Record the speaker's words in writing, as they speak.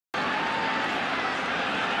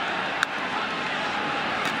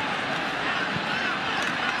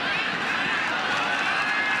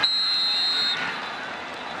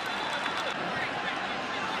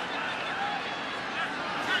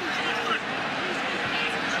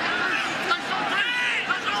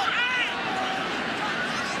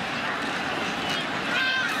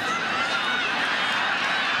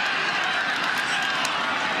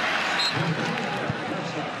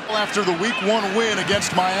after the Week 1 win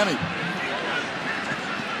against Miami.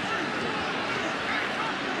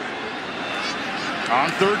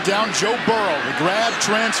 On third down, Joe Burrow, the grad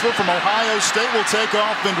transfer from Ohio State, will take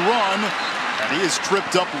off and run. And he is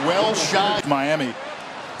tripped up well shy of Miami.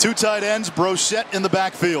 Two tight ends, Brosette in the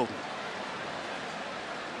backfield.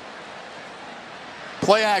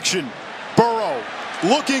 Play action. Burrow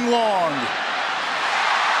looking long.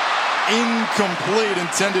 Incomplete,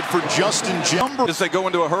 intended for Justin Jefferson. As they go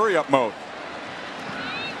into a hurry-up mode.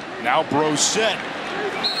 Now Brosette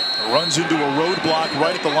runs into a roadblock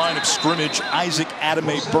right at the line of scrimmage. Isaac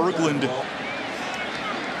Adame Berglund.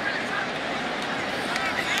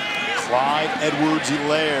 Clyde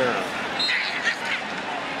Edwards-Helaire.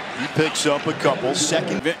 He picks up a couple.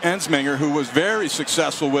 Second. Ensminger, who was very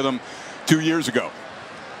successful with him 2 years ago.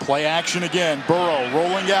 Play action again. Burrow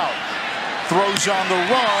rolling out. Throws on the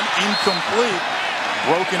run. Incomplete.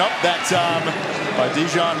 Broken up that time by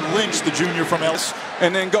Dijon Lynch, the junior from LSU.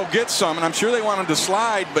 And then go get some. And I'm sure they want him to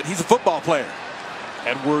slide, but he's a football player.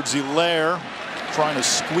 Edwards-Helaire trying to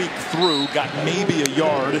squeak through. Got maybe a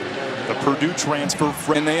yard. The Purdue transfer.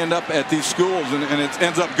 And they end up at these schools, and it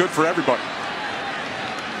ends up good for everybody.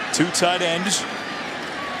 Two tight ends.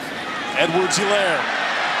 Edwards-Helaire.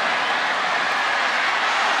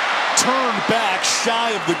 Turned back shy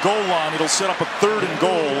of the goal line. It'll set up a 3rd and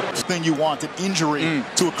goal. Thing you want, an injury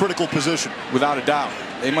to a critical position. Without a doubt.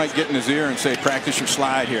 They might get in his ear and say, practice your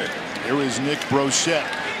slide here. Here is Nick Brosette.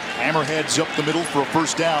 Hammerheads up the middle for a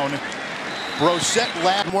first down. Brosette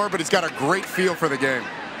lap more, but he's got a great feel for the game.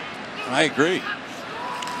 I agree.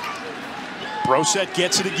 Brosette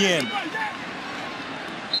gets it again.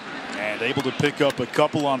 And able to pick up a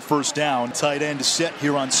couple on first down. Tight end set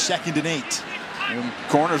here on 2nd and 8. And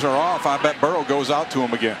corners are off. I bet Burrow goes out to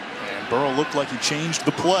him again. And Burrow looked like he changed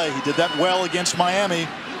the play. He did that well against Miami.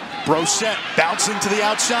 Brosette bouncing to the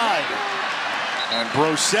outside. And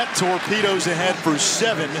Brosette torpedoes ahead for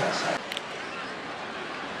 7.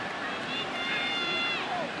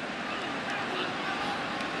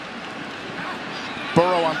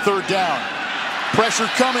 Burrow on third down. Pressure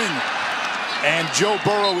coming. And Joe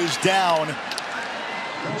Burrow is down.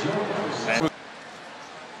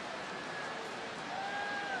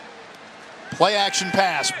 Play action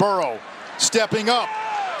pass. Burrow stepping up.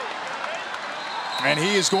 And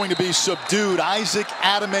he is going to be subdued. Isaac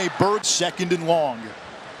Adame Berg, 2nd and long.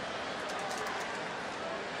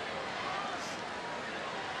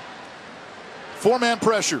 Four-man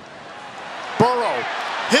pressure. Burrow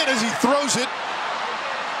hit as he throws it.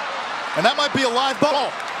 And that might be a live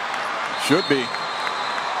ball. Should be.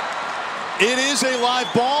 It is a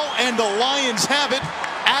live ball, and the Lions have it.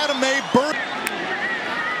 Adame Berg.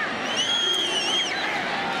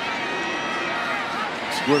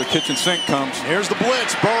 Where the kitchen sink comes. Here's the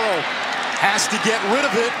blitz. Burrow has to get rid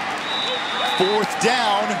of it. 4th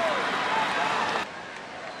down.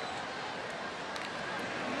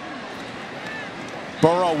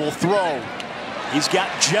 Burrow will throw. He's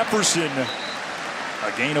got Jefferson.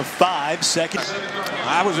 A gain of 5 seconds.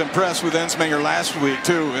 I was impressed with Ensminger last week,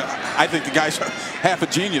 too. I think the guy's half a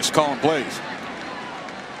genius calling plays.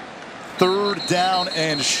 3rd down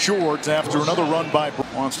and short after another run by Burrow.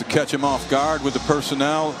 Wants to catch him off guard with the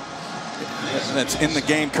personnel that's in the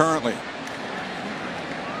game currently.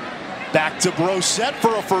 Back to Brosette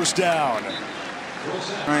for a first down.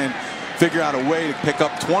 Try and figure out a way to pick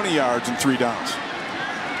up 20 yards in 3 downs.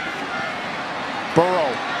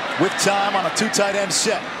 Burrow with time on a 2 tight end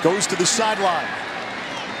set. Goes to the sideline.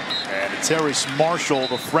 And Terrace Marshall,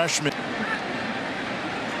 the freshman.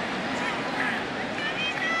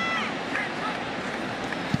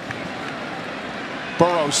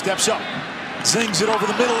 Burrow steps up, zings it over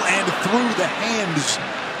the middle and through the hands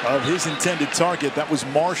of his intended target. That was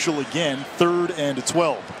Marshall again. 3rd and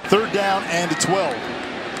 12. 3rd down and 12.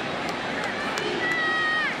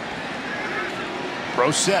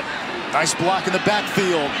 Brosette, nice block in the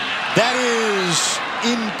backfield. That is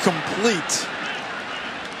incomplete.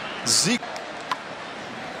 Zeke.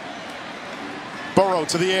 Burrow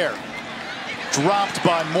to the air. Dropped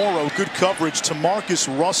by Morrow. Good coverage to Marcus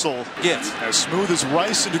Russell. Yes. As smooth as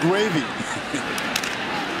rice into gravy.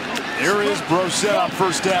 Here is Brosette on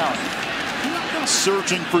first down.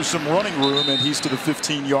 Searching for some running room, and he's to the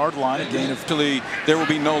 15-yard line. A gain of. There will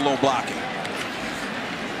be no low blocking.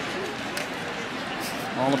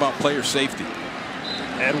 All about player safety.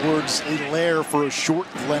 Edwards-Helaire for a short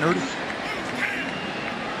Leonard.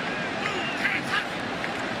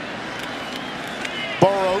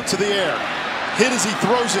 Burrow to the air. Hit as he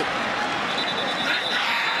throws it.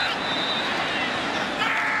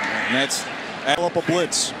 And that's up a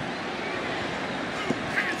blitz.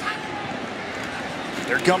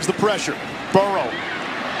 There comes the pressure. Burrow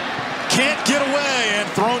can't get away and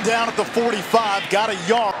thrown down at the 45. Got a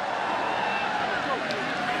yard.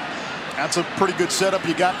 That's a pretty good setup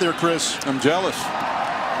you got there, Chris. I'm jealous.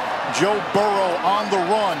 Joe Burrow on the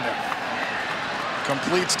run.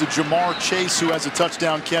 Completes to Jamar Chase, who has a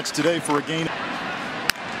touchdown catch today for a gain.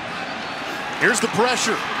 Here's the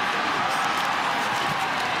pressure.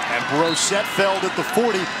 And Brissett felled at the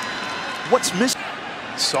 40. What's missing?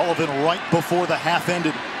 Sullivan right before the half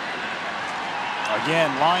ended.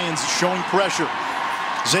 Again, Lions showing pressure.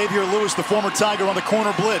 Xavier Lewis, the former Tiger, on the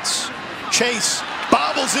corner blitz. Chase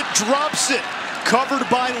bobbles it, drops it. Covered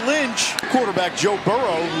by Lynch. Quarterback Joe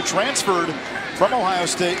Burrow, who transferred from Ohio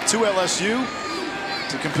State to LSU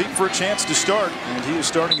to compete for a chance to start. And he is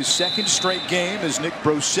starting his second straight game as Nick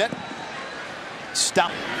Brissett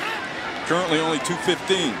stopped. Currently only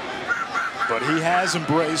 215. But he has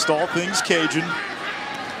embraced all things Cajun.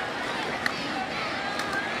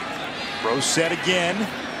 Brissett again.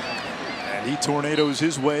 And he tornadoes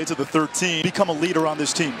his way to the 13. Become a leader on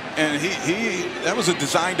this team. And that was a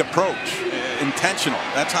designed approach, intentional.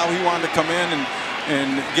 That's how he wanted to come in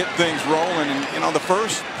and get things rolling. And you know, the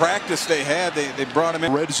first practice they had, they brought him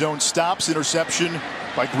in. Red zone stops, interception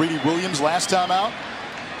by Greedy Williams last time out.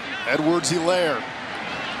 Edwards-Helaire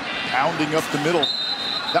pounding up the middle.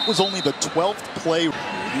 That was only the 12th play.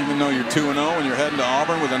 Even though you're 2-0 and you're heading to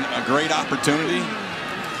Auburn with a great opportunity,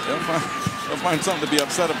 they'll find something to be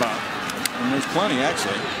upset about. And there's plenty,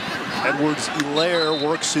 actually. Edwards-Helaire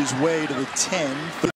works his way to the 10.